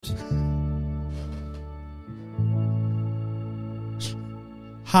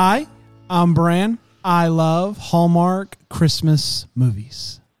Hi, I'm Bran. I love Hallmark Christmas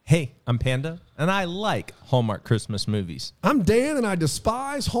movies. Hey, I'm Panda, and I like Hallmark Christmas movies. I'm Dan, and I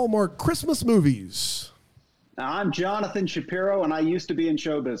despise Hallmark Christmas movies. I'm Jonathan Shapiro, and I used to be in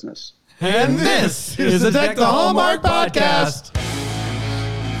show business. And this is the Deck the Hallmark Podcast.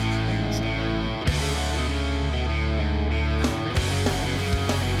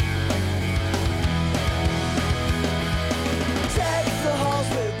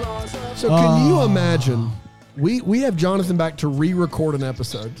 So can you imagine, we have Jonathan back to re-record an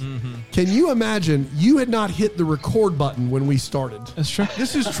episode. Mm-hmm. Can you imagine you had not hit the record button when we started? That's true.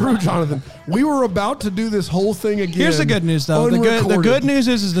 This is true, Jonathan. We were about to do this whole thing again. Here's the good news, though. The good news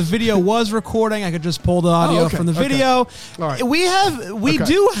is the video was recording. I could just pull the audio from the video. All right. We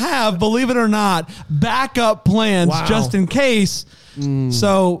do have, believe it or not, backup plans just in case.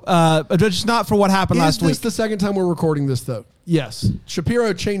 So just not for what happened last week. Is this the second time we're recording this, though? Yes.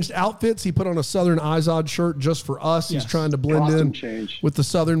 Shapiro changed outfits. He put on a Southern Izod shirt just for us. Yes. He's trying to blend in with the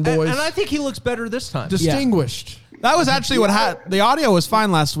Southern boys. And I think he looks better this time. Distinguished. Yeah. That was actually what happened. The audio was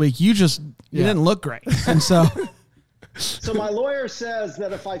fine last week. You didn't look great. And so... So my lawyer says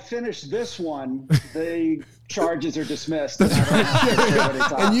that if I finish this one, the charges are dismissed.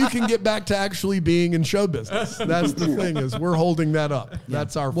 And you can get back to actually being in show business. That's the thing, is we're holding that up.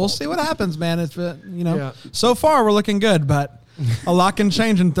 That's our fault. We'll see what happens, man. It's, so far we're looking good, but a lot can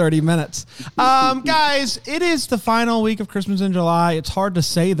change in 30 minutes. Guys, it is the final week of Christmas in July. It's hard to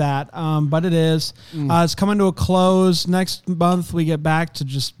say that, but it is. It's coming to a close. Next month we get back to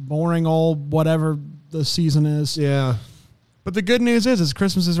just boring old whatever the season is. Yeah. But the good news is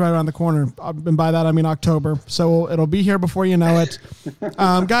Christmas is right around the corner. And by that, I mean October. So it'll be here before you know it.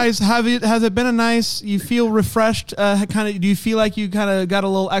 Guys, has it been you feel refreshed? Do you feel like you kind of got a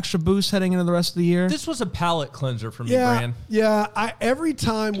little extra boost heading into the rest of the year? This was a palate cleanser for me, Bran. Yeah. Every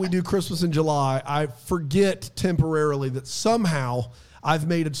time we do Christmas in July, I forget temporarily that somehow I've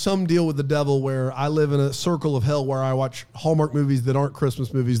made some deal with the devil where I live in a circle of hell where I watch Hallmark movies that aren't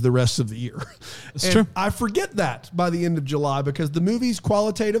Christmas movies the rest of the year. It's true. I forget that by the end of July because the movies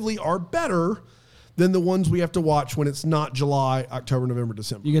qualitatively are better than the ones we have to watch when it's not July, October, November,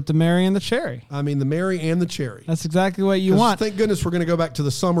 December. You get the Mary and the Cherry. I mean, the Mary and the Cherry. That's exactly what you want. Thank goodness we're going to go back to the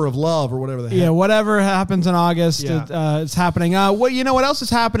summer of love or whatever the heck. Yeah, whatever happens in August, it's happening. What else is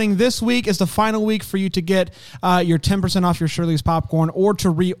happening this week is the final week for you to get your 10% off your Shirley's popcorn or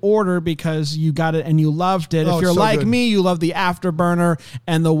to reorder because you got it and you loved it. If you're like me, you love the Afterburner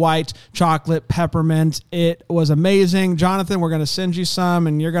and the white chocolate peppermint. It was amazing. Jonathan, we're going to send you some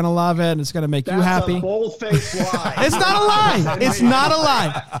and you're going to love it and it's going to make you happy. That's a bold-faced lie. It's not a lie. It's not a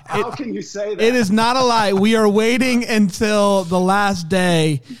lie. How can you say that? It is not a lie. We are waiting until the last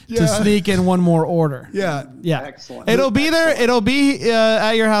day to sneak in one more order. Yeah. Excellent. It'll be there. It'll be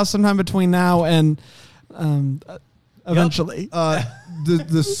at your house sometime between now and eventually.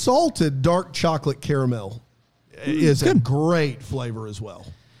 The salted dark chocolate caramel is a great flavor as well.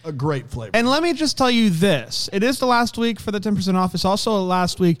 A great flavor. And let me just tell you this. It is the last week for the 10% off. It's also the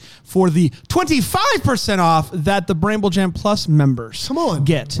last week for the 25% off that the Bramble Jam Plus members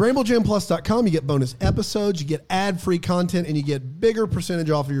get. BrambleJamPlus.com. You get bonus episodes, you get ad-free content, and you get bigger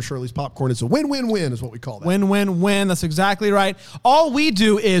percentage off of your Shirley's popcorn. It's a win-win-win is what we call that. Win-win-win. That's exactly right. All we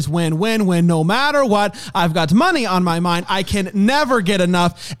do is win-win-win. No matter what, I've got money on my mind. I can never get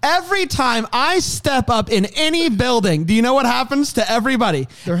enough. Every time I step up in any building, do you know what happens to everybody?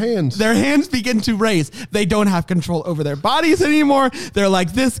 Their hands begin to raise. They don't have control over their bodies anymore. They're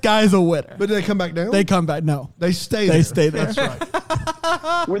like, this guy's a winner. But do they come back down? They come back. No. They stay there. They stay there. That's right.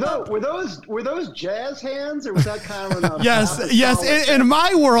 Were those jazz hands, or was that kind of Yes. In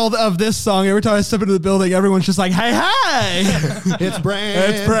my world of this song, every time I step into the building, everyone's just like, hey. It's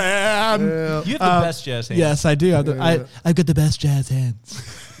Bran. It's Bran. Yeah. You have the best jazz hands. Yes, I do. I've got the best jazz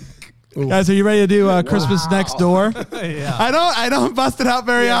hands. Ooh. Guys, are you ready to do Christmas Next Door? Yeah. I don't bust it out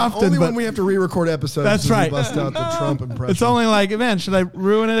very often. Only when we have to re-record episodes. That's right. We bust out the Trump impression. It's only like, man, should I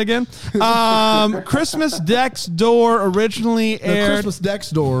ruin it again? Christmas Next Door originally aired. Christmas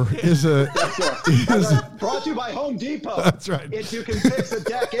Next Door is brought to you by Home Depot. That's right. You can fix a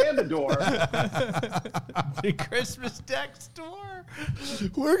deck and a door. The Christmas Next Door.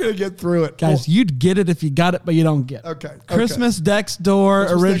 We're gonna get through it, guys. You'd get it if you got it, but you don't get it. Okay. Christmas Next Door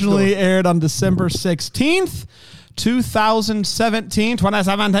originally aired on December 16th,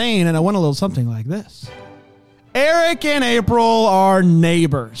 2017, and it went a little something like this. Eric and April are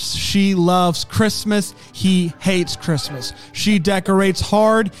neighbors. She loves Christmas. He hates Christmas. She decorates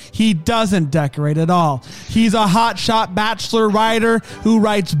hard. He doesn't decorate at all. He's a hotshot bachelor writer who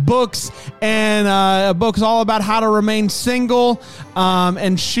writes books and books all about how to remain single.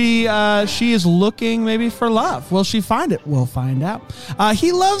 And she is looking maybe for love. Will she find it? We'll find out.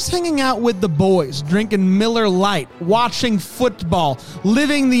 He loves hanging out with the boys, drinking Miller Lite, watching football,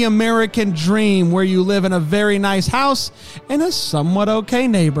 living the American dream where you live in a very nice house in a somewhat okay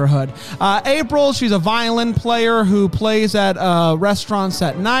neighborhood. April, she's a violin player who plays at restaurants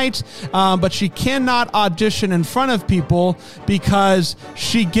at night, but she cannot audition in front of people because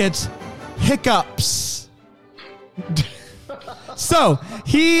she gets hiccups. So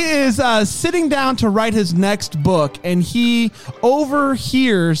he is sitting down to write his next book, and he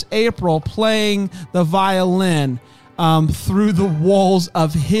overhears April playing the violin through the walls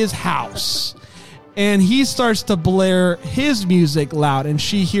of his house. And he starts to blare his music loud, and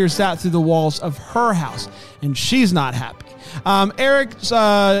she hears that through the walls of her house, and she's not happy. Eric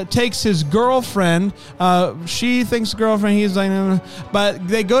takes his girlfriend. She thinks girlfriend. He's like, but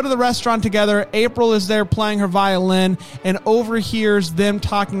they go to the restaurant together. April is there playing her violin and overhears them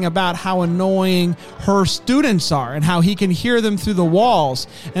talking about how annoying her students are and how he can hear them through the walls.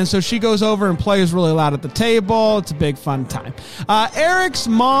 And so she goes over and plays really loud at the table. It's a big fun time. Eric's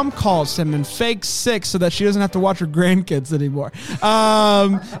mom calls him and fakes sick so that she doesn't have to watch her grandkids anymore.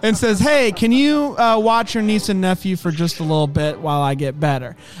 And says, hey, can you watch your niece and nephew for just a little bit while I get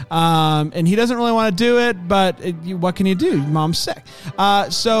better? And he doesn't really want to do it, but what can you do? Mom's sick.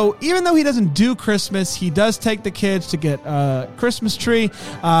 So even though he doesn't do Christmas, he does take the kids to get a Christmas tree.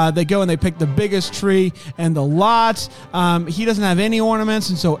 They go and they pick the biggest tree in the lot. He doesn't have any ornaments,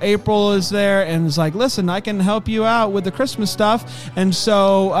 and so April is there and is like, listen, I can help you out with the Christmas stuff. And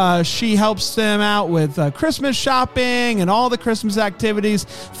so she helps them out with Christmas shopping and all the Christmas activities.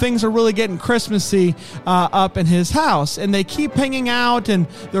 Things are really getting Christmassy up in his house, and they keep hanging out and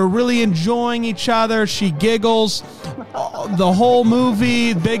they're really enjoying each other. She giggles the whole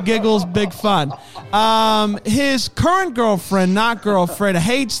movie, big giggles, big fun. His current girlfriend,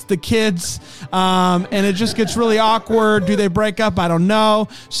 hates the kids, and it just gets really awkward. Do they break up? I don't know.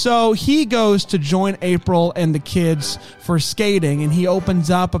 So he goes to join April and the kids for skating, and he opens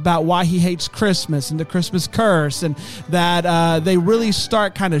up about why he hates Christmas and the Christmas curse, and that they really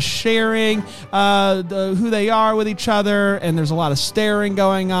start kind of sharing who they are with each other, and there's a lot of staring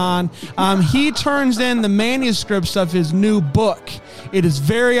going on. He turns in the manuscripts of his new book. It is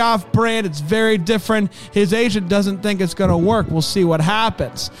very off-brand. It's very different. His agent doesn't think it's going to work. We'll see what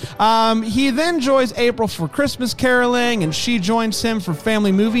happens. He then joins April for Christmas caroling, and she joins him for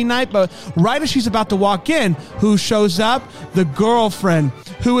family movie night. But right as she's about to walk in, who shows up? The girlfriend,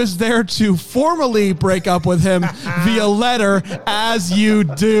 who is there to formally break up with him via letter, as you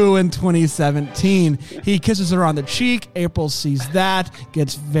do in 2017. He kisses her on the cheek. April sees that,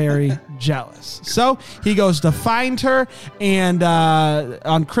 gets very jealous. So he goes to find her, and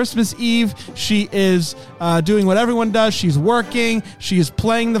on Christmas Eve, she is doing what everyone does. She's working. She is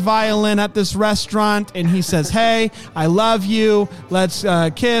playing the violin at this restaurant, and he says, hey, I love you. Let's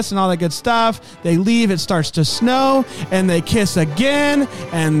kiss and all that good stuff. They leave. It starts to snow, and they kiss again.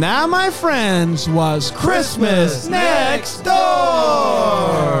 And that, my friends, was Christmas Next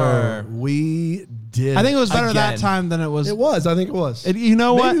Door. We did. I think it was better Again. that time than it was. It was. I think it was. You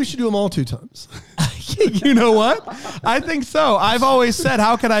know Maybe what? we should do them all 2 times. You know what? I think so. I've always said,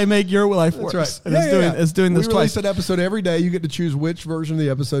 how can I make your life worse? That's right. And it's doing this we twice. release an episode every day. You get to choose which version of the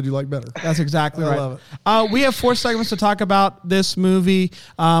episode you like better. That's exactly right. I love it. We have 4 segments to talk about this movie.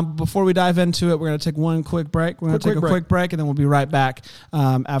 Before we dive into it, we're going to take one quick break. We're going to take a quick break, and then we'll be right back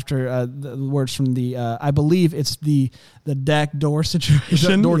after the words from the, I believe it's the deck door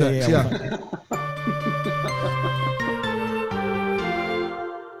situation. Door decks, yeah.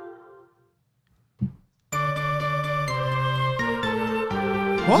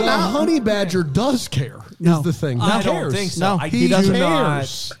 Well, the now, honey badger does care. No. Is the thing. I He don't cares. think so. No, He doesn't.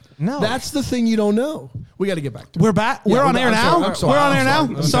 cares. No. That's the thing you don't know. We got to get back to it. we're back. Yeah, We're on we're air back. now. I'm sorry. We're on I'm air sorry.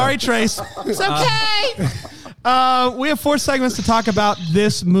 now. I'm Sorry, Trace. It's okay. We have 4 segments to talk about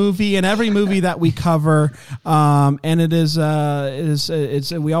this movie and every movie that we cover, and it's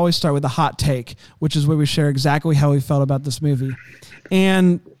we always start with a hot take, which is where we share exactly how we felt about this movie.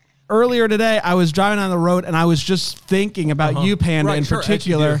 And earlier today, I was driving on the road and I was just thinking about you, Panda, Right, in sure, as you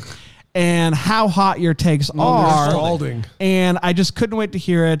particular. do. and how hot your takes are. Scalding. And I just couldn't wait to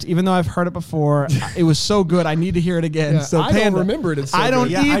hear it, even though I've heard it before. It was so good. I need to hear it again. Yeah, So I Panda, don't remember it. It's so I don't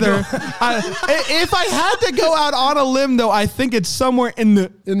good. either. If I had to go out on a limb, though, I think it's somewhere in the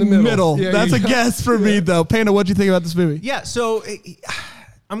middle. Yeah, That's a guess for me, though. Panda, what'd you think about this movie? Yeah, so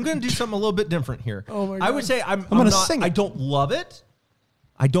I'm going to do something a little bit different here. Oh my God. I would say I'm gonna not, sing it. I don't love it.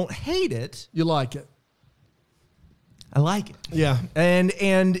 I don't hate it. You like it. I like it. Yeah. And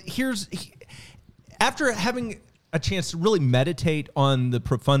after having a chance to really meditate on the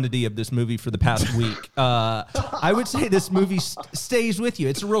profundity of this movie for the past week, I would say this movie stays with you.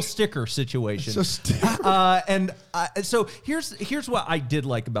 It's a real sticker situation. It's a sticker. So here's what I did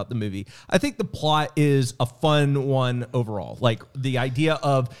like about the movie. I think the plot is a fun one overall. Like the idea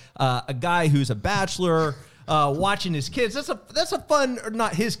of a guy who's a bachelor watching his kids. That's a fun, or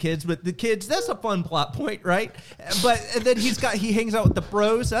not his kids, but the kids. That's a fun plot point, right? But then he hangs out with the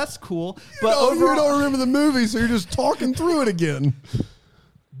bros. That's cool. But overall, you don't remember the movie, so you're just talking through it again.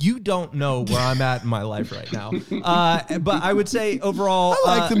 you don't know where I'm at in my life right now. But I would say overall,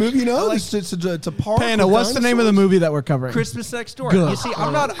 I like the movie. You know, like it's a park. Panda, with what's the name of the dinosaurs. movie that we're covering? Christmas Next Door. Good. You see,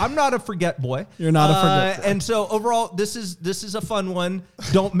 I'm not a forget boy. You're not a forget boy. And so overall, this is a fun one.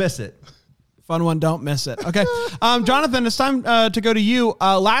 Don't miss it. Fun one, don't miss it. Okay. Jonathan, it's time to go to you.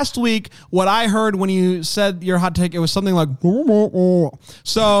 Last week, what I heard when you said your hot take, it was something like,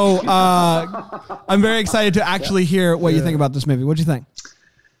 so I'm very excited to actually hear what you think about this movie. What do you think?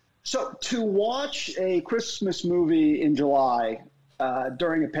 So to watch a Christmas movie in July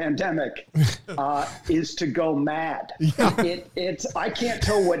during a pandemic is to go mad. It's I can't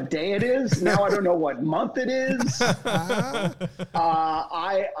tell what day it is now. I don't know what month it is.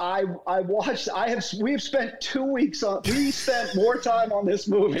 We've spent 2 weeks on. We spent more time on this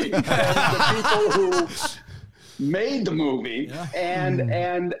movie than the people who made the movie,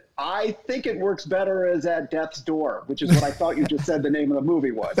 and I think it works better as At Death's Door, which is what I thought you just said the name of the movie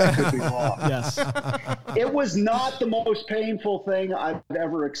was. I could be wrong. Yes. It was not the most painful thing I've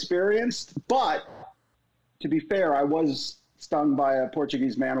ever experienced, but to be fair, I was stung by a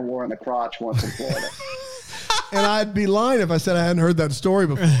Portuguese man of war in the crotch once in Florida. And I'd be lying if I said I hadn't heard that story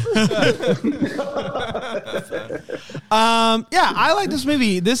before. Yeah, I like this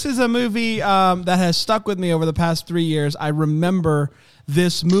movie. This is a movie that has stuck with me over the past 3 years. I remember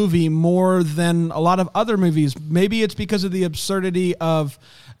this movie more than a lot of other movies. Maybe it's because of the absurdity of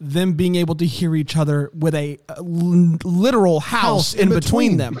them being able to hear each other with a literal house in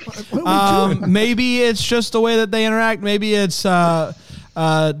between them. Maybe it's just the way that they interact. Maybe it's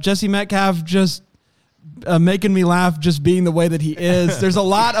Jesse Metcalf just making me laugh, just being the way that he is. There's a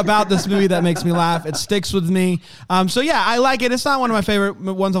lot about this movie that makes me laugh. It sticks with me. So yeah, I like it. It's not one of my favorite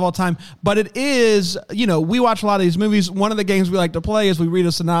ones of all time, but it is, we watch a lot of these movies. One of the games we like to play is we read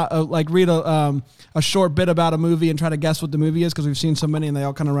a short bit about a movie and try to guess what the movie is, because we've seen so many and they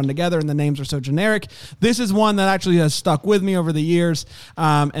all kind of run together and the names are so generic. This is one that actually has stuck with me over the years.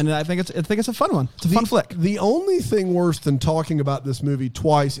 And I think it's a fun one. It's a fun flick. The only thing worse than talking about this movie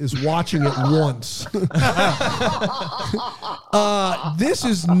twice is watching it once. This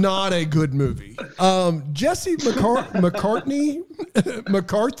is not a good movie. Jesse McCarthy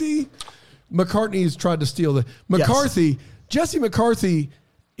has tried to steal the McCarthy. Yes. Jesse McCarthy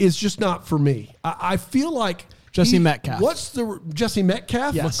is just not for me. I feel like Jesse Metcalf. What's the Jesse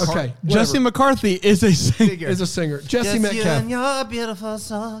Metcalf? Yes. Okay. Jesse McCarthy is a singer. Is a singer. Jesse Just Metcalf. you and your beautiful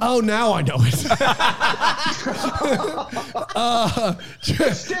song. Oh, now I know it.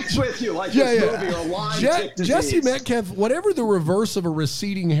 It sticks with you like this movie or Lyme tick disease. Jesse Metcalf, whatever the reverse of a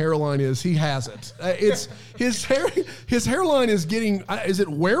receding hairline is, he has it. It's his hair. His hairline is getting. Is it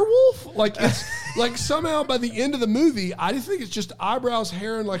werewolf? Like it's like somehow by the end of the movie, I think it's just eyebrows,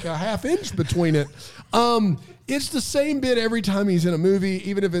 hair, and like a half inch between it. It's the same bit every time he's in a movie,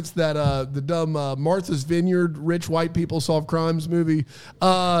 even if it's that the dumb Martha's Vineyard rich white people solve crimes movie.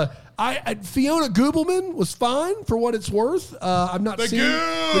 Fiona Goobleman was fine for what it's worth. I've not seen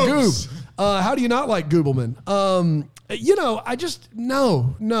the Goob. How do you not like Goobleman? I just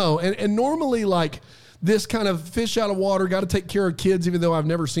no. And normally like this kind of fish out of water, got to take care of kids, even though I've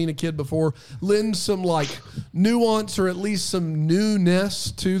never seen a kid before, lends some like nuance or at least some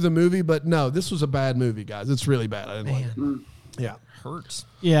newness to the movie. But no, this was a bad movie, guys. It's really bad. I didn't like it. Yeah. Hurts.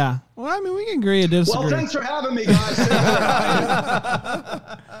 Yeah. Well, I mean, we can agree to disagree. Well, thanks for having me, guys.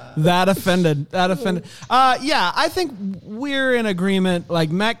 That offended. Yeah, I think we're in agreement. Like,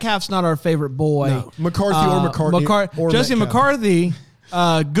 Metcalf's not our favorite boy. No. McCarthy or McCartney. Or Jesse Metcalf. McCarthy.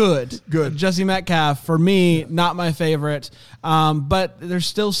 Good. Jesse Metcalf, for me, not my favorite. But there's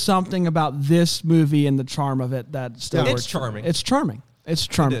still something about this movie and the charm of it that still works. It's charming. It's charming. It's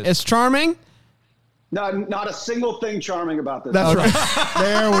charming. It is. It's charming. No, not a single thing charming about this. That's right.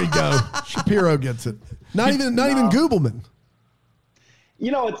 There we go. Shapiro gets it. Not even Goobleman.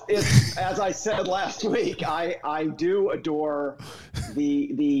 You know, it's as I said last week. I do adore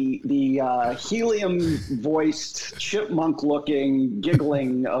the helium voiced, chipmunk looking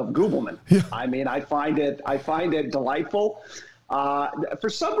giggling of Goobleman. Yeah. I mean, I find it delightful. For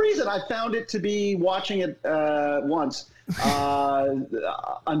some reason, I found it to be watching it once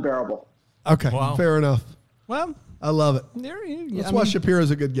unbearable. Okay, Wow. fair enough. Well, I love it. That's why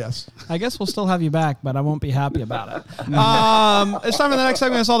Shapiro's a good guess. I guess we'll still have you back, but I won't be happy about it. It's time for the next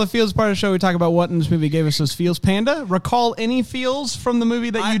segment. It's all the feels part of the show. We talk about what in this movie gave us those feels. Panda, recall any feels from the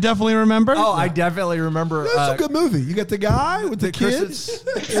movie that you definitely remember? Oh, I definitely remember. That's a good movie. You got the guy with the kids.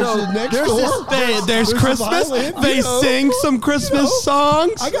 So next there's door. There's Christmas. violin, They sing some Christmas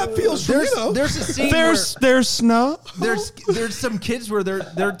songs. I got feels from there's a scene There's snow. where there's some kids where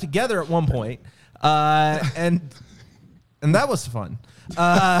they're together at one point, and that was fun.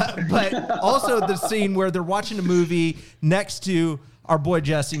 But also the scene where they're watching a movie next to our boy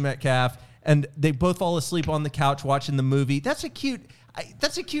Jesse Metcalf, and they both fall asleep on the couch watching the movie. That's a cute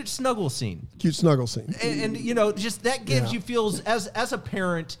snuggle scene. Cute snuggle scene. And you know, just that gives you feels as a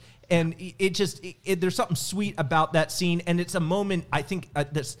parent, and there's something sweet about that scene, and it's a moment I think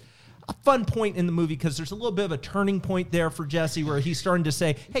that's a fun point in the movie because there's a little bit of a turning point there for Jesse where he's starting to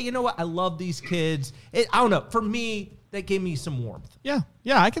say, hey, you know what? I love these kids. I don't know. For me, that gave me some warmth. Yeah,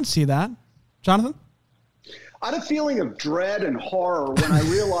 I can see that. Jonathan? I had a feeling of dread and horror when I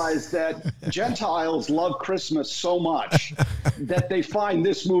realized that Gentiles love Christmas so much that they find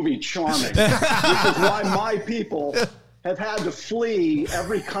this movie charming, which is why my people have had to flee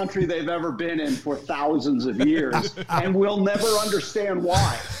every country they've ever been in for thousands of years, and we'll never understand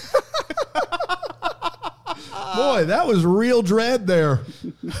why. Boy, that was real dread there.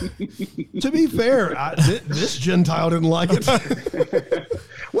 To be fair, this Gentile didn't like it.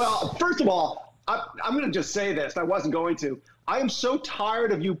 Well, first of all, I'm going to just say this. I wasn't going to. I am so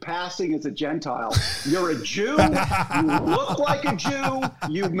tired of you passing as a Gentile. You're a Jew. You look like a Jew.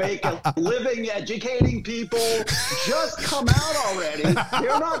 You make a living educating people. Just come out already.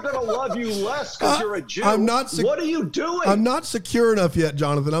 They're not going to love you less because you're a Jew. What are you doing? I'm not secure enough yet,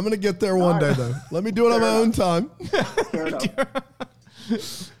 Jonathan. I'm going to get there one day, though. Let me do it on my own time. Fair enough.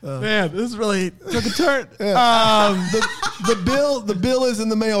 Man, this really took a turn. The bill is in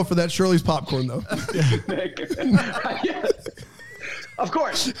the mail for that Shirley's popcorn, though. Of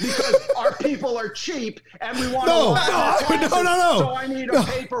course, because our people are cheap and we want No. So I need a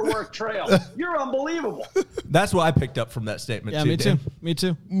paperwork trail. You're unbelievable. That's what I picked up from that statement. Yeah, too, me Dan. too. Me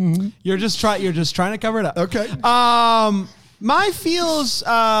too. Mm-hmm. You're just trying to cover it up. Okay. My feels,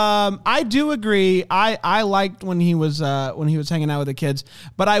 I do agree. I liked when he was hanging out with the kids,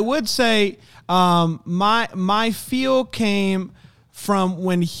 but I would say my feel came from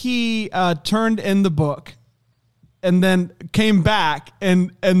when he turned in the book and then came back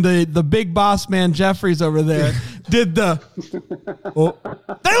and the big boss man Jeffries over there did they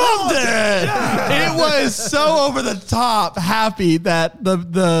loved it. It was so over the top happy that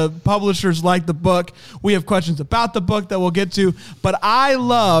the publishers liked the book. We have questions about the book that we'll get to, but I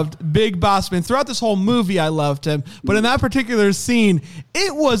loved Big Boss Man. Throughout this whole movie, I loved him, but in that particular scene,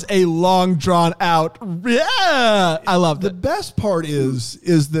 it was a long drawn out. Yeah, I loved it. The best part is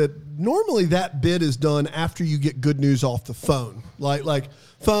that normally that bit is done after you get good news off the phone. Like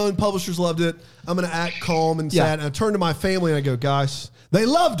phone, publishers loved it. I'm going to act calm and sad. And I turn to my family and I go, guys, they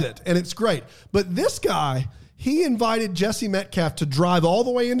loved it. And it's great. But this guy, he invited Jesse Metcalf to drive all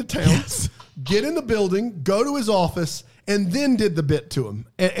the way into town, get in the building, go to his office, and then did the bit to him.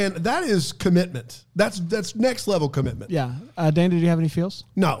 And that is commitment. That's next level commitment. Yeah. Dan, did you have any feels?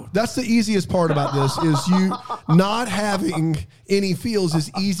 No, that's the easiest part about this is you not having any feels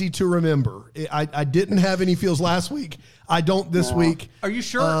is easy to remember. I didn't have any feels last week. I don't this week. Are you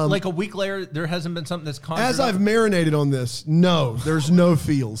sure? Like a week later, there hasn't been something that's conjured As up? I've marinated on this, no, there's no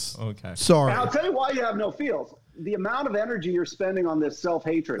feels. Okay. Sorry. And I'll tell you why you have no feels. The amount of energy you're spending on this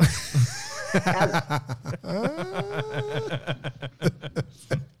self-hatred.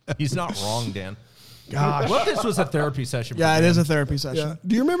 He's not wrong, Dan. Gosh. What if this was a therapy session? Yeah, for it is Dan? a therapy session. Yeah.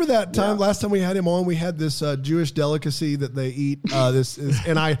 Do you remember that time last time we had him on? We had this Jewish delicacy that they eat.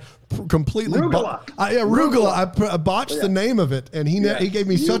 And I completely Rugula. Rugula. I botched the name of it, and he gave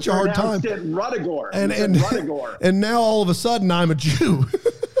me such a hard time. It Rudigor. And now all of a sudden I'm a Jew.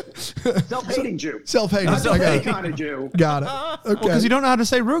 Self-hating Jew. Self-hating. Not I got any it. kind of Jew. Got it. Okay. Because you don't know how to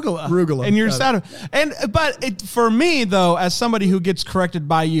say rugula. Rugula. And you're Got sad. But for me, though, as somebody who gets corrected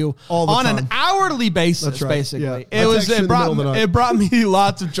by you All the on time. an hourly basis, That's right. basically, Yeah. it brought me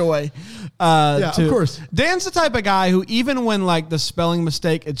lots of joy. Of course. Dan's the type of guy who, even when like the spelling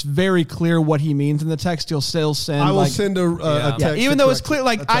mistake, it's very clear what he means in the text. He'll still send. I will send a text. even to though it's correct clear, it.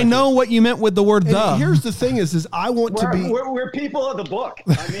 like That's I accurate. know what you meant with the word And the. here's the thing: is I want to be. We're people of the book.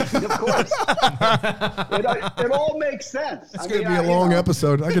 I mean, of course, it all makes sense. It's going to be a long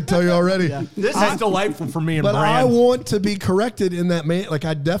episode. I can tell you already. This is delightful for me and But Brand. I want to be corrected in that man. Like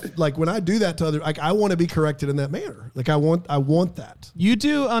like when I do that to others, like I want to be corrected in that manner. Like I want that. You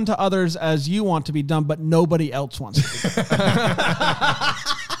do unto others as you want to be done, but nobody else wants to be done.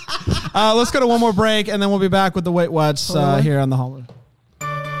 Let's go to one more break, and then we'll be back with the Wait What's here on the Hallmark.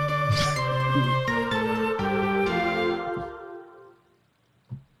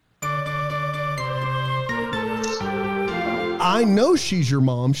 I know she's your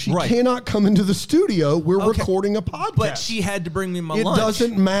mom. She Right. cannot come into the studio. We're Okay. recording a podcast. But she had to bring me my It lunch.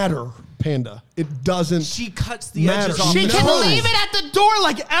 doesn't matter, Panda. It doesn't. She cuts the matter. edges off. She the can No. leave it at the door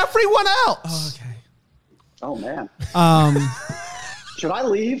like everyone else. Okay. Oh man. Should I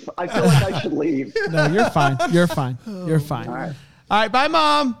leave? I feel like I should leave. No, you're fine. You're fine. You're fine. All right. All right, bye,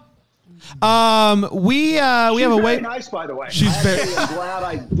 Mom. We have She's a very wait. nice, by the way. She's I very- actually am glad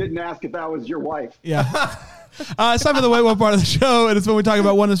I didn't ask if that was your wife. Yeah. It's time for the Wait What part of the show, and it's when we talk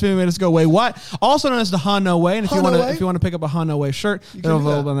about one that's made us go wait what, also known as the Ha No Way. And if you Ha No want Way? to pick up a Ha No Way shirt, they're do that.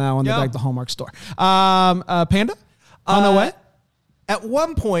 available now on Yeah. the Hallmark store. Panda, Ha No Way. At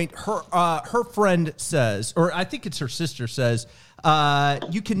one point, her friend says, or I think it's her sister says,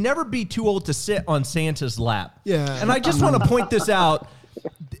 you can never be too old to sit on Santa's lap. Yeah. And I just want to point this out.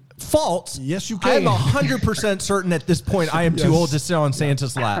 False. Yes, you I am can. 100% certain at this point I am too Yes. old to sit on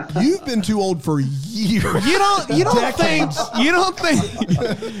Santa's lap. You've been too old for years. You don't think.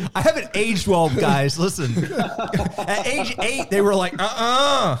 I haven't aged well, guys. Listen. At age 8, they were like,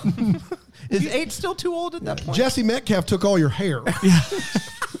 Is 8 still too old at that point? Jesse Metcalf took all your hair.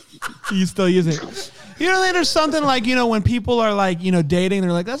 You still use it. You don't think there's something like, when people are like, dating,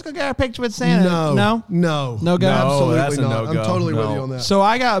 they're like, let's go get a picture with Santa. No. No go. Absolutely that's a not. no-go. I'm totally with No. you on that. So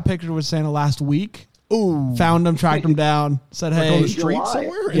I got a picture with Santa last week. Ooh. Found him, tracked him down, said, Like on hey. the street July.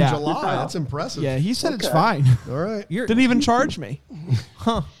 somewhere? In Yeah. July. That's impressive. Yeah, he said it's Okay. fine. All right. Didn't even charge me.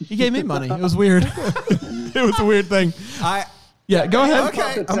 He gave me money. It was weird. It was a weird thing. Yeah, go ahead.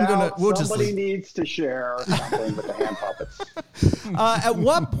 Okay, Puppets out. we'll just Somebody leave. needs to share something with the hand puppets. At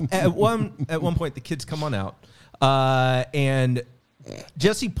one point, the kids come on out, and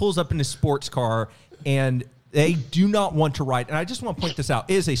Jesse pulls up in his sports car, and they do not want to ride. And I just want to point this out: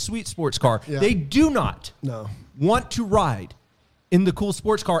 it is a sweet sports car. Yeah. They do not No. want to ride in the cool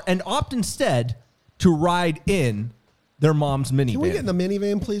sports car, and opt instead to ride in their mom's minivan. Can we get in the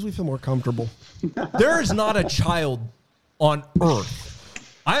minivan, please? We feel more comfortable. There is not a child on earth.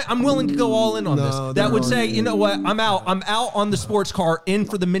 I'm willing to go all in on No, this. there That would aren't. say, you know what? I'm out on the sports car, in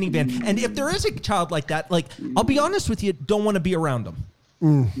for the minivan. And if there is a child like that, like, I'll be honest with you, don't want to be around them.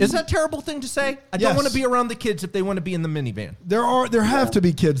 Is that a terrible thing to say? I don't Yes. want to be around the kids if they want to be in the minivan. There have to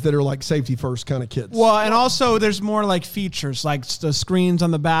be kids that are like safety first kind of kids. Well, and also there's more like features, like the screens on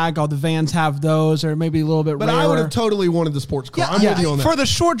the back. All the vans have those, or maybe a little bit but rarer. I would have totally wanted the sports car. I'm with you on that. For the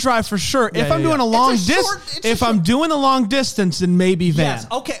short drive, for sure. If Yeah, I'm yeah, doing yeah. a long It's a distance, short- it's a if I'm short- doing a long distance, then maybe van. Yes,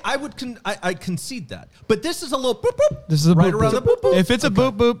 okay, I would I concede that. But this is a little boop boop. This is a right boop around boop. the boop boop. If it's a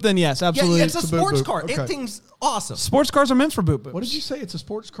boop boop, then yes, absolutely. Yeah, it's a It's a boop sports boop. car. Okay. It thing's awesome. Sports cars are meant for boop boops. What did you say? It's a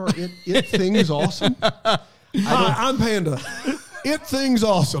sports car. It thing's awesome. Hi, I'm Panda. It thing's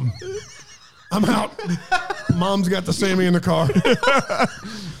awesome. I'm out. Mom's got the Sammy in the car.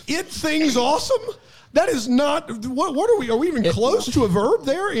 It thing's awesome. That is not. What are we? Are we even close to a verb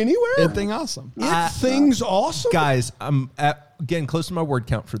there anywhere? It thing awesome. It thing's awesome. Guys, I'm getting close to my word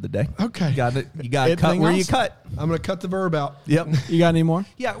count for the day. Okay. You got to It cut thing where you awesome. cut. I'm gonna cut the verb out. Yep. You got any more?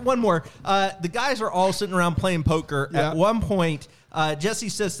 Yeah, one more. The guys are all sitting around playing poker. Yeah. At one point, Jesse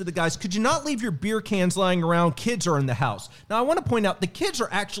says to the guys, could you not leave your beer cans lying around? Kids are in the house. Now, I want to point out the kids are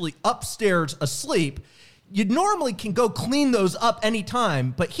actually upstairs asleep. You normally can go clean those up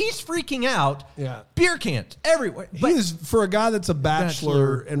anytime, but he's freaking out. Yeah. Beer cans everywhere. He But is, for a guy that's a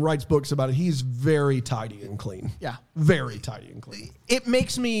bachelor Bachelor. and writes books about it, he's very tidy and clean. Yeah. Very tidy and clean. it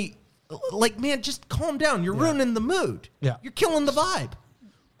makes me like, man, just calm down. You're ruining the mood. Yeah. You're killing the vibe.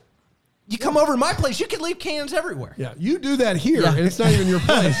 You come over to my place, you can leave cans everywhere. Yeah, you do that here, Yeah. and it's not even your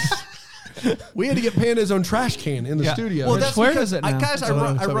place. We had to get Panda his own trash can in the Yeah. studio. Well, that's Where because is it now? guys, I It's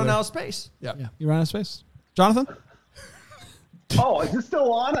over run there. out of space. yeah. Yeah. You run out of space. Jonathan? Oh, is it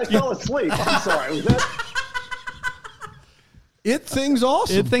still on? I fell asleep. I'm sorry. Was that? It Thing's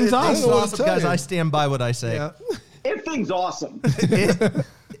awesome. It Thing's I don't awesome. know what to Awesome, tell guys. you. I stand by what I say. Yeah. If things awesome,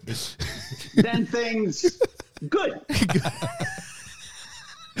 then things good.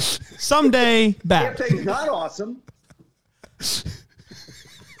 Someday bad. If things not awesome,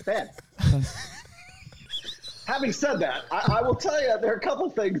 bad. Having said that, I will tell you there are a couple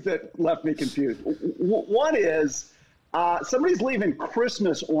things that left me confused. One is somebody's leaving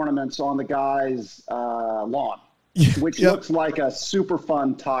Christmas ornaments on the guy's lawn, which looks like a super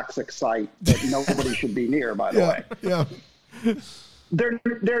fun toxic site that nobody should be near, by the way. Yeah. They're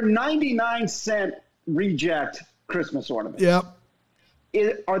 99-cent reject Christmas ornaments. Yep.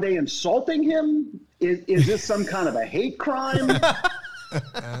 Are they insulting him? Is this some kind of a hate crime?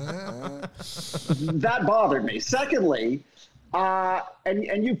 That bothered me. Secondly,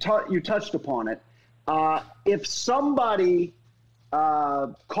 and you touched upon it. If somebody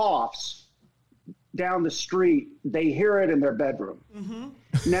coughs down the street, they hear it in their bedroom. Mm-hmm.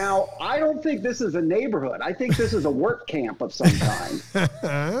 Now, I don't think this is a neighborhood. I think this is a work camp of some kind.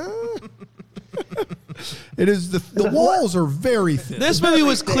 It is the walls are very thin. This movie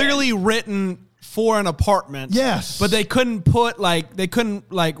was clearly written for an apartment. Yes. But they couldn't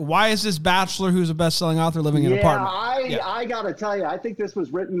why is this bachelor who's a best-selling author living in an apartment? I got to tell you, I think this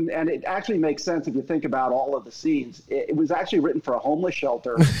was written, and it actually makes sense if you think about all of the scenes. It was actually written for a homeless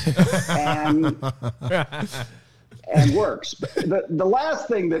shelter and works. But the last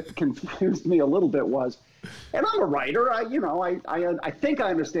thing that confused me a little bit was, and I'm a writer, I think I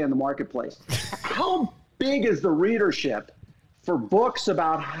understand the marketplace. How big is the readership for books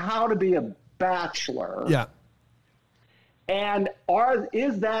about how to be a bachelor? Yeah. And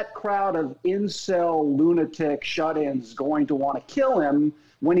is that crowd of incel lunatic shut-ins going to want to kill him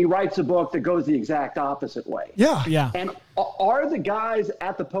when he writes a book that goes the exact opposite way? Yeah. Yeah. And are the guys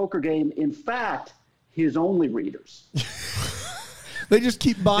at the poker game, in fact, his only readers? They just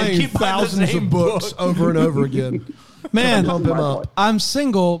keep buying keep buying the thousands same of books book. over and over again. Man, Pump him up. I'm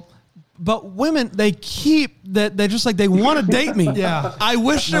single, but women, they keep that they just like they want to date me. Yeah. I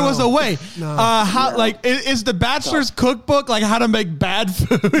wish there was a way. Is the Bachelor's cookbook like how to make bad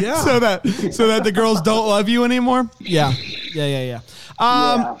food Yeah. so that the girls don't love you anymore? Yeah.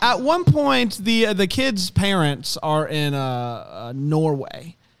 At one point, the kids' parents are in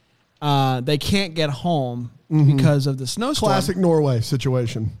Norway. They can't get home because of the snowstorm. Classic Norway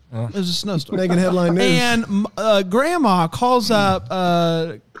situation. There's a snowstorm. Making headline news. And Grandma calls up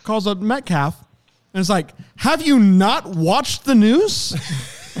Metcalf and is like, "Have you not watched the news?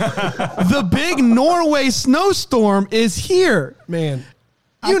 The big Norway snowstorm is here. Man,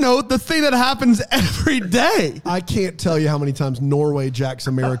 You know, the thing that happens every day." I can't tell you how many times Norway jacks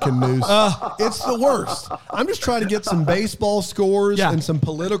American news. It's the worst. I'm just trying to get some baseball scores and some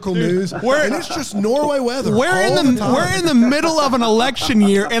political news, and it's just Norway weather. We're in the middle of an election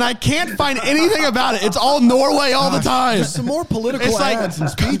year, and I can't find anything about it. It's all Norway all the time. Just some more political It's like- ads and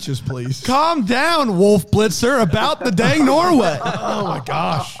speeches, please. Calm down, Wolf Blitzer, about the dang Norway. Oh my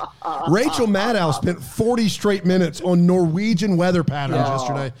gosh. Rachel Maddow spent 40 straight minutes on Norwegian weather patterns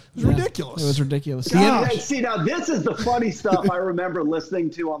yesterday. It was ridiculous. It was ridiculous. See, now this is the funny stuff I remember listening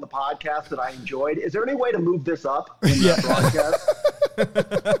to on the podcast that I enjoyed. Is there any way to move this up in the broadcast?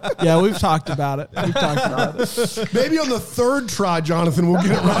 Yeah, we've talked about it. Maybe on the third try, Jonathan, we'll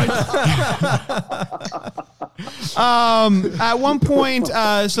get it right. At one point,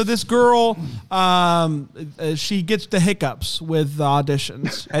 so this girl, she gets the hiccups with the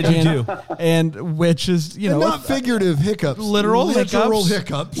auditions. As you do. And which is, you know, Not figurative hiccups. literal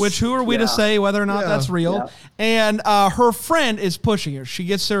hiccups. Which who are we to say whether or not that's real? Yeah. And her friend is pushing her. She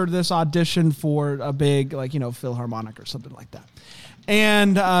gets her this audition for a big, Philharmonic or something like that.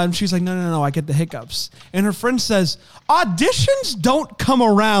 And she's like, no, I get the hiccups. And her friend says, auditions don't come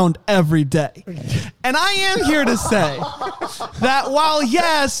around every day. And I am here to say that while,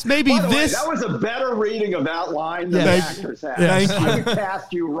 yes, maybe By the way, this... that was a better reading of that line than Yes. the actors had. Thank you. I could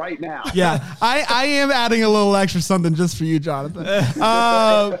cast you right now. Yeah, I am adding a little extra something just for you, Jonathan.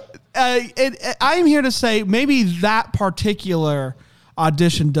 I'm here to say maybe that particular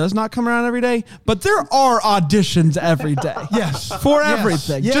audition does not come around every day, but there are auditions every day. Yes. For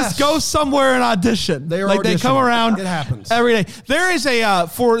everything. Yes. Just go somewhere and audition. They are they come auditioning. around It happens. every day. There is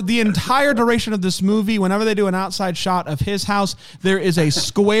for the entire duration of this movie, whenever they do an outside shot of his house, there is a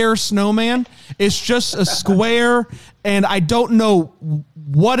square snowman. It's just a square, and I don't know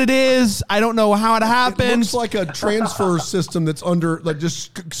what it is. I don't know how it happens. It looks like a transfer system that's under,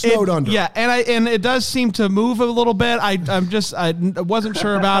 just snowed under. Yeah, and it does seem to move a little bit. I wasn't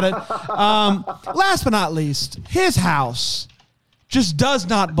sure about it. Last but not least, his house just does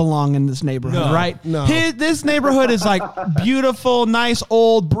not belong in this neighborhood, right? No. This neighborhood is like beautiful, nice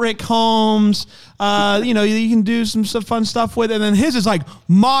old brick homes. You know, you can do some fun stuff with it. And then his is like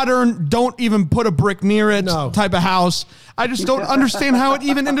modern, don't even put a brick near it type of house. I just don't understand how it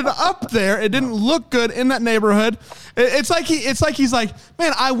even ended up there. It didn't look good in that neighborhood. It's like he's like,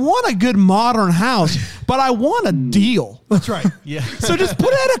 man, I want a good modern house, but I want a deal. That's right. Yeah. So just put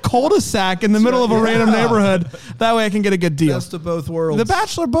it at a cul-de-sac in the middle of a random neighborhood. That way I can get a good deal. Best of both worlds. The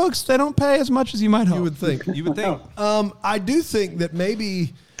Bachelor books, they don't pay as much as you might hope. You would think. You would think. I do think that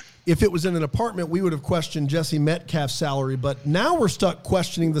maybe if it was in an apartment, we would have questioned Jesse Metcalf's salary, but now we're stuck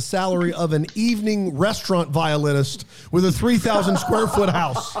questioning the salary of an evening restaurant violinist with a 3,000 square foot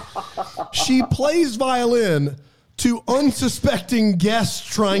house. She plays violin to unsuspecting guests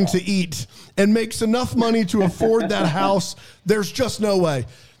trying to eat and makes enough money to afford that house. There's just no way.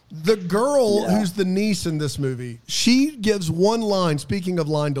 The girl who's the niece in this movie, she gives one line, speaking of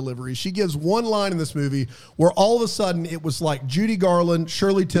line delivery, she gives one line in this movie where all of a sudden it was like Judy Garland,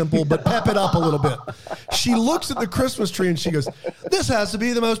 Shirley Temple, but pep it up a little bit. She looks at the Christmas tree and she goes, this has to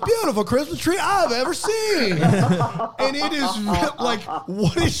be the most beautiful Christmas tree I've ever seen. And it is like,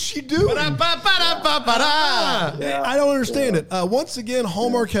 what is she doing? I don't understand it. Once again,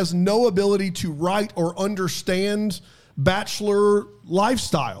 Hallmark has no ability to write or understand Bachelor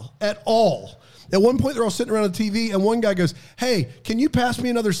lifestyle at all. At one point, they're all sitting around the TV, and one guy goes, hey, can you pass me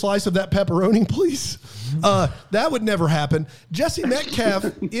another slice of that pepperoni, please? That would never happen. Jesse Metcalf,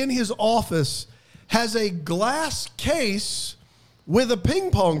 in his office, has a glass case with a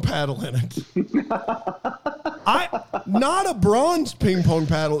ping pong paddle in it. Not a bronze ping pong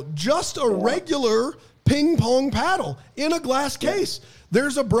paddle, just a regular ping pong paddle in a glass case.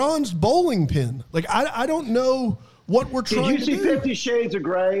 There's a bronze bowling pin. Like, I don't know what we're trying to do. Did you see 50 Shades of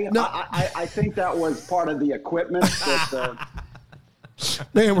Grey? No. I think that was part of the equipment.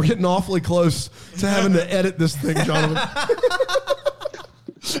 Man, we're getting awfully close to having to edit this thing, Jonathan.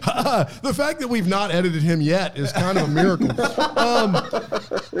 The fact that we've not edited him yet is kind of a miracle.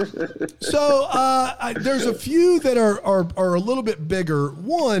 There's a few that are a little bit bigger.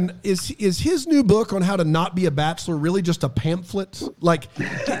 One is his new book on how to not be a bachelor really just a pamphlet? Like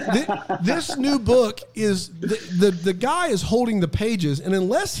this new book is the guy is holding the pages, and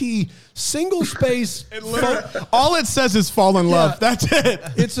unless he single space, all it says is fall in love. That's it.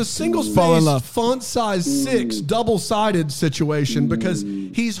 It's a single space font size 6 double-sided situation because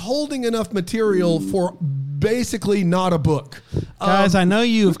he's holding enough material for basically not a book. Guys, I know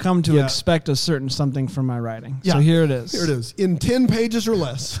you've come to expect a certain something from my writing. So here it is. Here it is. In 10 pages or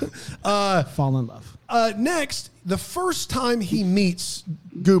less. Fall in love. Next, the first time he meets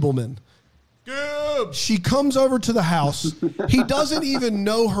Goobleman, she comes over to the house. He doesn't even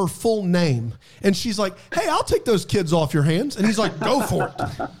know her full name. And she's like, hey, I'll take those kids off your hands. And he's like, go for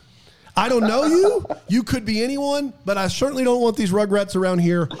it. I don't know you. You could be anyone, but I certainly don't want these rugrats around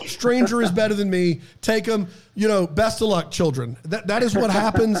here. Stranger is better than me. Take them. You know, best of luck, children. That is what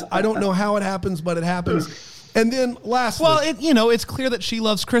happens. I don't know how it happens, but it happens. And then lastly. Well, it's clear that she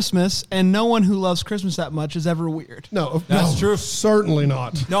loves Christmas, and no one who loves Christmas that much is ever weird. That's true. Certainly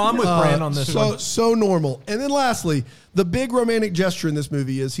not. No, I'm with Brand on this one. So normal. And then lastly, the big romantic gesture in this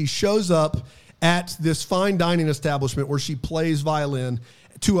movie is he shows up at this fine dining establishment where she plays violin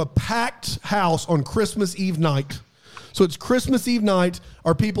to a packed house on Christmas Eve night. So it's Christmas Eve night.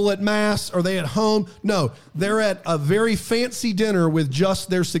 Are people at mass? Are they at home? No, they're at a very fancy dinner with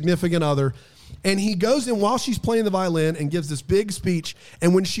just their significant other. And he goes in while she's playing the violin and gives this big speech.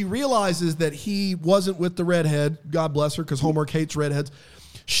 And when she realizes that he wasn't with the redhead, God bless her, because Hallmark hates redheads,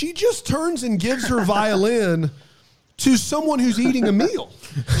 she just turns and gives her violin to someone who's eating a meal.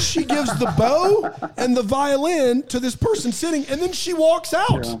 She gives the bow and the violin to this person sitting, and then she walks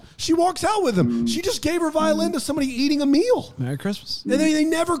out. Yeah. She walks out with him. She just gave her violin to somebody eating a meal. Merry Christmas. And they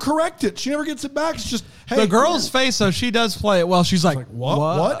never correct it. She never gets it back. It's just, hey. The girl's face, though, she does play it well. She's like,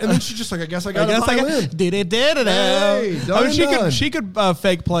 what? And then she's just like, I guess I got a violin. She could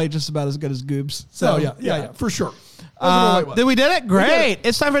fake play just about as good as Goobs. So yeah, for sure. Did we did it? Great.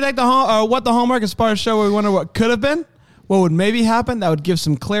 It's time for what the Hallmark Inspired show where we wonder what could have been, what would maybe happen. That would give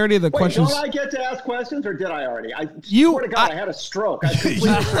some clarity to the questions. Don't I get to ask questions, or did I already? I swear to God, I had a stroke. I completely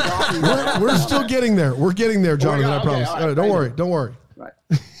forgotten. We're still getting there. We're getting there, Jonathan. I promise. Right, don't worry. Right.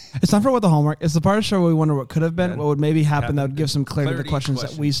 It's time for what the Hallmark. It's the part of the show where we wonder what could have been, what would maybe happen. That would give some clarity to the questions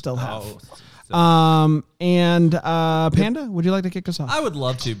that we still have. Panda, would you like to kick us off? I would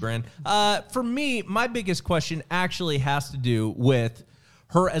love to, Brand. For me, my biggest question actually has to do with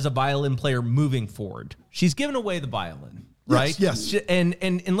her as a violin player moving forward. She's given away the violin. right? Yes. And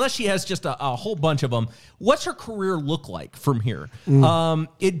unless she has just a whole bunch of them, what's her career look like from here?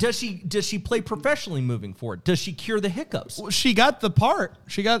 Does she play professionally moving forward? Does she cure the hiccups? Well, she got the part.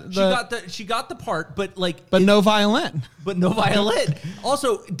 She got the part, but no violin. But no violin.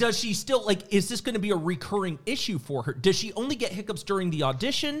 Also, does she still is this going to be a recurring issue for her? Does she only get hiccups during the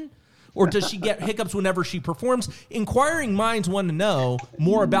audition? Or does she get hiccups whenever she performs? Inquiring minds want to know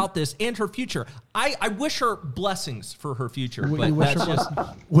more about this and her future. I wish her blessings for her future. But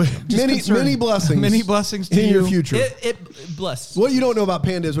that's many blessings. Many blessings to in you. your future. It bless. What you don't know about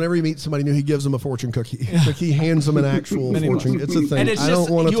Panda is whenever he meets somebody new, he gives them a fortune cookie. Like he hands them an actual fortune. It's a thing. And it's I just,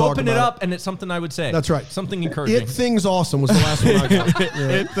 don't want to you talk open about it up and it's something I would say. That's right. Something encouraging. It Thing's Awesome was the last one I got. Yeah.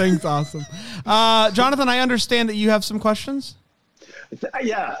 It thing's awesome. Jonathan, I understand that you have some questions.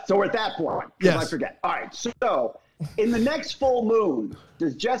 Yeah, so we're at that point. Yes. I forget. All right, so in the next full moon,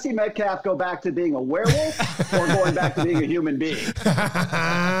 does Jesse Metcalf go back to being a werewolf or going back to being a human being?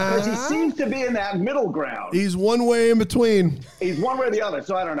 Because he seems to be in that middle ground. He's one way in between. He's one way or the other,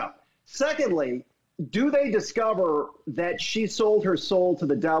 so I don't know. Secondly, do they discover that she sold her soul to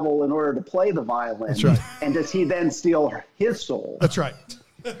the devil in order to play the violin? That's right. And does he then steal his soul? That's right.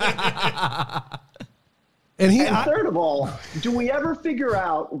 And third of all, do we ever figure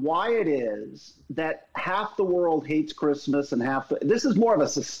out why it is that half the world hates Christmas and this is more of a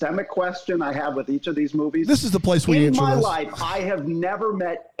systemic question I have with each of these movies. This is the place we answer this. In my life, I have never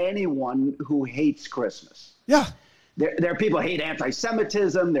met anyone who hates Christmas. Yeah. There are people who hate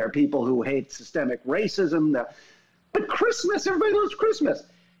anti-Semitism. There are people who hate systemic racism. But Christmas, everybody loves Christmas.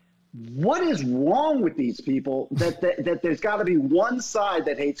 What is wrong with these people that there's got to be one side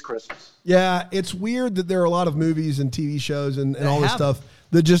that hates Christmas? Yeah, it's weird that there are a lot of movies and TV shows and all this stuff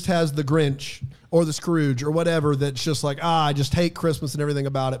that just has the Grinch or the Scrooge or whatever that's just like, I just hate Christmas and everything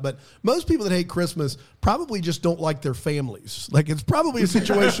about it. But most people that hate Christmas probably just don't like their families. Like it's probably a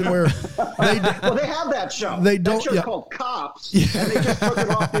situation where they have that show. They don't. That show's called Cops, and they just took it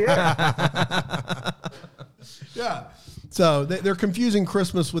off the air. Yeah. So they're confusing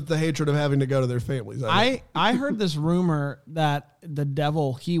Christmas with the hatred of having to go to their families. I heard this rumor that the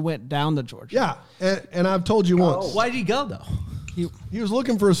devil, he went down to Georgia. Yeah, and I've told you once. Why did he go though? He was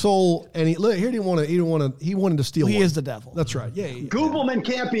looking for a soul, and he wanted to steal. He one. is the devil. That's right. Yeah. Goobleman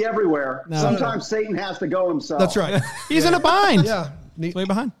can't be everywhere. No. Sometimes Satan has to go himself. That's right. He's in a bind. Yeah. He's way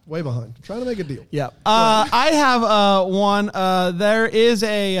behind. Way behind. Trying to make a deal. Yeah. I have one. There is.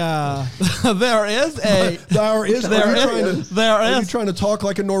 Are you trying to talk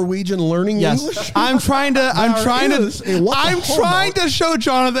like a Norwegian learning English? I'm trying to show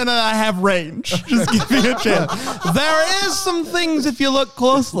Jonathan that I have range. Just give me a chance. There is some things if you look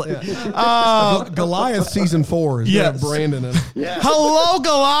closely. Goliath season 4 is Brandon in it. Yeah. Hello,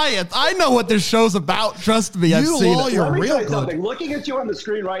 Goliath. I know what this show's about. Trust me, I've seen it. You're Let me real tell you good. something. Looking at you on the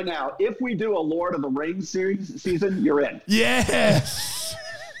screen right now, if we do a Lord of the Rings season, you're in. Yes.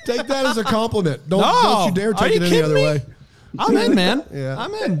 Take that as a compliment. Don't you dare take it any other way. I'm in, man. Yeah.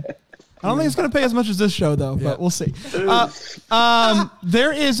 I'm in. I don't think it's going to pay as much as this show, though, but we'll see.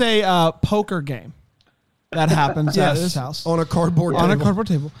 There is a poker game that happens at this house. On a cardboard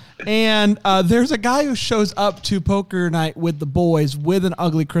table. And there's a guy who shows up to poker night with the boys with an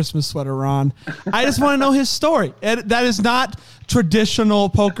ugly Christmas sweater on. I just want to know his story. That is not traditional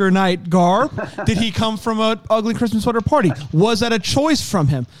poker night garb. Did he come from an ugly Christmas sweater party? Was that a choice from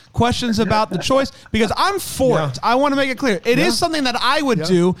him? Questions about the choice? Because I'm for it. I want to make it clear. It is something that I would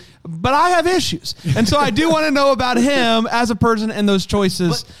do, but I have issues. And so I do want to know about him as a person and those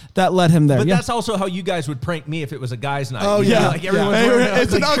choices that led him there. But that's also how you guys would prank me if it was a guy's night. Oh, yeah. Like everyone's wearing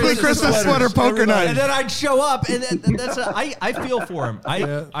It's an ugly Christmas sweater poker night. And then I'd show up, and I feel for him.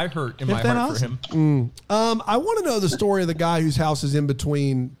 I hurt in my heart for him. I want to know the story of the guy whose house is in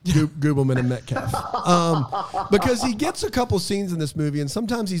between Goobleman and Metcalf. Because he gets a couple scenes in this movie, and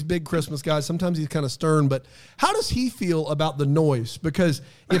sometimes he's big Christmas guy, sometimes he's kind of stern, but how does he feel about the noise? Because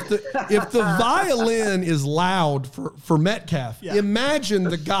if the violin is loud for Metcalf, imagine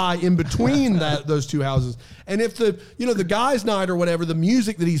the guy in between those two houses. And if the guy's night or whatever, the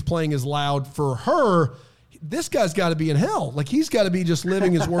music that he's playing is loud for her, this guy's got to be in hell. Like he's got to be just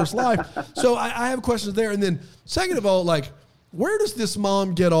living his worst life. So I have questions there. And then second of all, like, where does this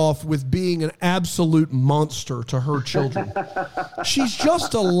mom get off with being an absolute monster to her children? She's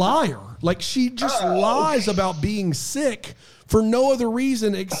just a liar. Like she just lies about being sick for no other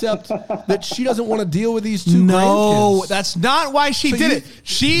reason except that she doesn't want to deal with these two No, grandkids. that's not why she did it.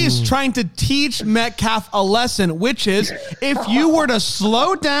 She's trying to teach Metcalf a lesson, which is if you were to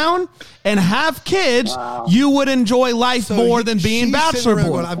slow down and have kids, you would enjoy life more than being she's sitting bachelor around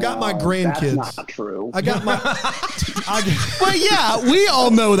boy. going, I've got my grandkids. That's not true. I got my. Well, yeah, we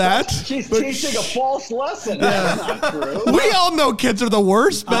all know that. She's teaching a false lesson. That's not true. We all know kids are the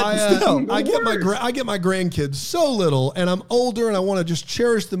worst, but still. I get my grandkids so little, and I'm older, and I want to just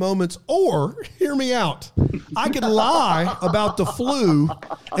cherish the moments. Or hear me out, I could lie about the flu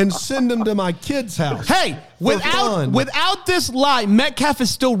and send them to my kids' house. Hey, without this lie, Metcalf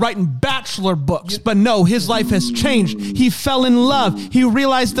is still writing bachelor books. But no, his life has changed. He fell in love. He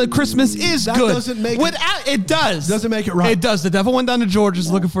realized that Christmas is That good. doesn't make it does. Doesn't make it right. It does. The devil went down to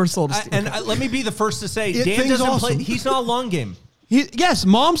George's looking for a soul to steal. And let me be the first to say, Dan thing's doesn't awesome. play. He's not a long game. Yes,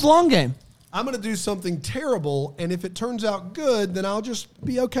 mom's long game. I'm going to do something terrible, and if it turns out good, then I'll just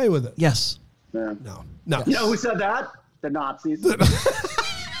be okay with it. Yes. Yeah. No. You know who said that? The Nazis.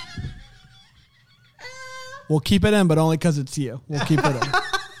 We'll keep it in, but only because it's you. We'll keep it in.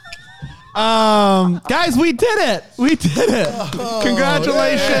 Guys, we did it. We did it.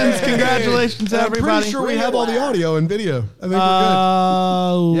 Congratulations. Yay. Congratulations, I'm everybody. pretty sure we have all the audio and video. I think we're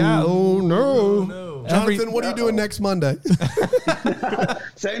good. Yeah. Oh, no. Jonathan, what are you doing next Monday?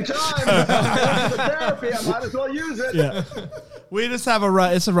 Same time. I'm going to therapy. I might as well use it. Yeah. We just have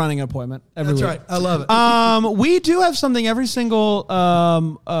it's a running appointment every That's week. right. I love it. We do have something every single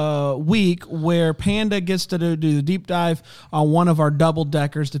week where Panda gets to do the deep dive on one of our double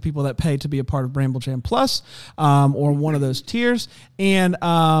deckers to people that pay to be a part of Bramble Jam Plus or one of those tiers. And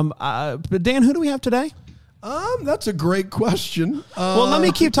but Dan, who do we have today? That's a great question. Well, let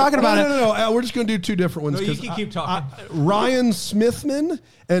me keep talking about it. No. We're just going to do two different ones. No, you can keep talking. Ryan Smithman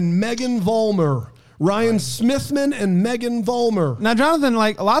and Megan Vollmer. Ryan Smithman and Megan Vollmer. Now, Jonathan,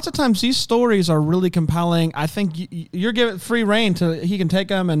 like lots of times these stories are really compelling. I think you're giving free reign to he can take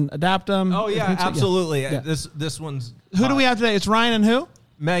them and adapt them. Oh yeah, absolutely. Yeah. This one's Who do we have today? It's Ryan and who?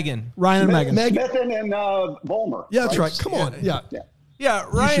 Megan. Ryan and Megan. Smith and Vollmer. Yeah, that's right. Come on. Yeah. Yeah,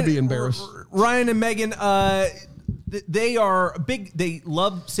 Ryan. You should be embarrassed. Ryan and Megan, they are big. They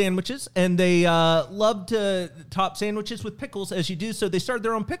love sandwiches, and they love to top sandwiches with pickles. As you do, so they started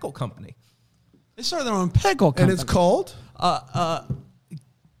their own pickle company. They started their own pickle company. And it's called?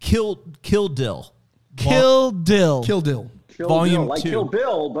 Kill Dill. Kill Dill. Kill Dill. Volume Like 2. Kill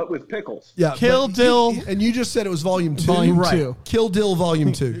Bill, but with pickles. Yeah. Kill but Dill. And you just said it was Volume 2. Volume right. 2. Kill Dill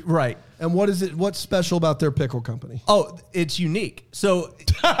Volume 2. Right. And what is it? What's special about their pickle company? Oh, it's unique. So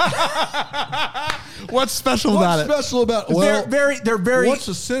What's special about it? What's special about? they're very. What's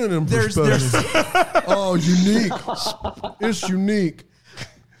the synonym for There's special? Oh, unique. It's unique.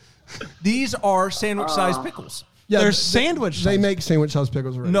 These are sandwich-sized pickles. Yeah, They're sandwich. They make sandwich-sized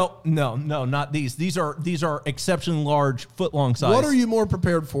pickles already. No, not these. These are exceptionally large, foot-long size. What are you more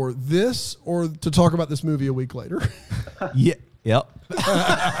prepared for, this or to talk about this movie a week later? Yeah. Yep.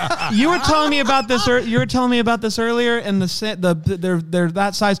 You were telling me about this. You were telling me about this earlier, and they're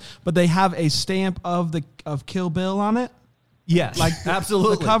that size, but they have a stamp of Kill Bill on it. Yes. Like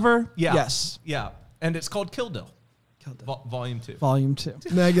absolutely. The cover. Yeah. Yes. Yeah. And it's called Kill Dill. Volume 2. Volume 2.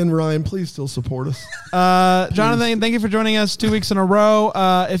 Megan, Ryan, please still support us. Jonathan, thank you for joining us 2 weeks in a row.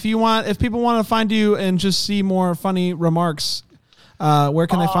 If people want to find you and just see more funny remarks, where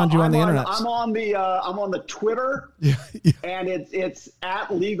can they find you on the internet? I'm on the Twitter, and it's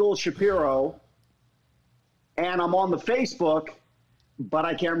at Legal Shapiro, and I'm on the Facebook, but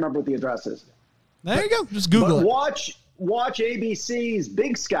I can't remember what the address is. There you go. Just Google But it. watch ABC's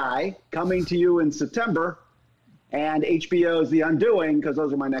Big Sky coming to you in September, and HBO's The Undoing, because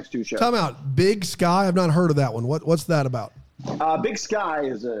those are my next two shows. Time out. Big Sky. I've not heard of that one. What's that about? Big Sky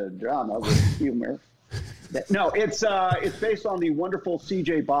is a drama with humor. No, it's based on the wonderful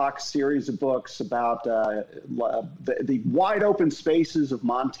C.J. Box series of books about the wide open spaces of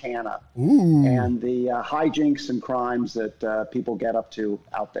Montana. Ooh. And the hijinks and crimes that people get up to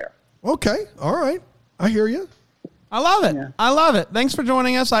out there. Okay. All right. I hear you. I love it. Yeah. I love it. Thanks for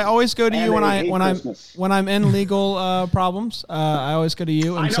joining us. I always go to And you when they hate Christmas. I'm in legal problems. I always go to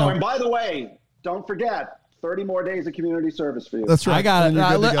you. And I know. so And by the way, don't forget, 30 more days of community service for you. That's right. I got And it. you're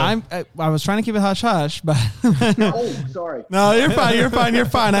good to go. I was trying to keep it hush hush, but Oh, sorry. no, you're fine. You're fine. You're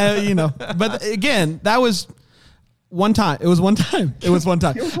fine. But again, that was one time. It was one time.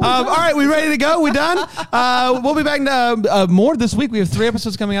 All right, we ready to go? We done? We'll be back more this week. We have 3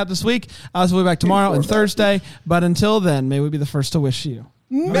 episodes coming out this week. So we'll be back tomorrow and Thursday. But until then, may we be the first to wish you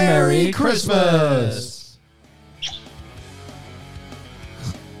Merry Christmas.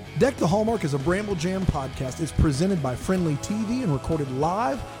 Deck the Hallmark is a Bramble Jam podcast. It's presented by Friendly TV and recorded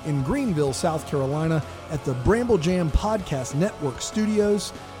live in Greenville, South Carolina at the Bramble Jam Podcast Network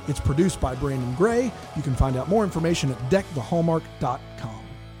Studios. It's produced by Brandon Gray. You can find out more information at deckthehallmark.com.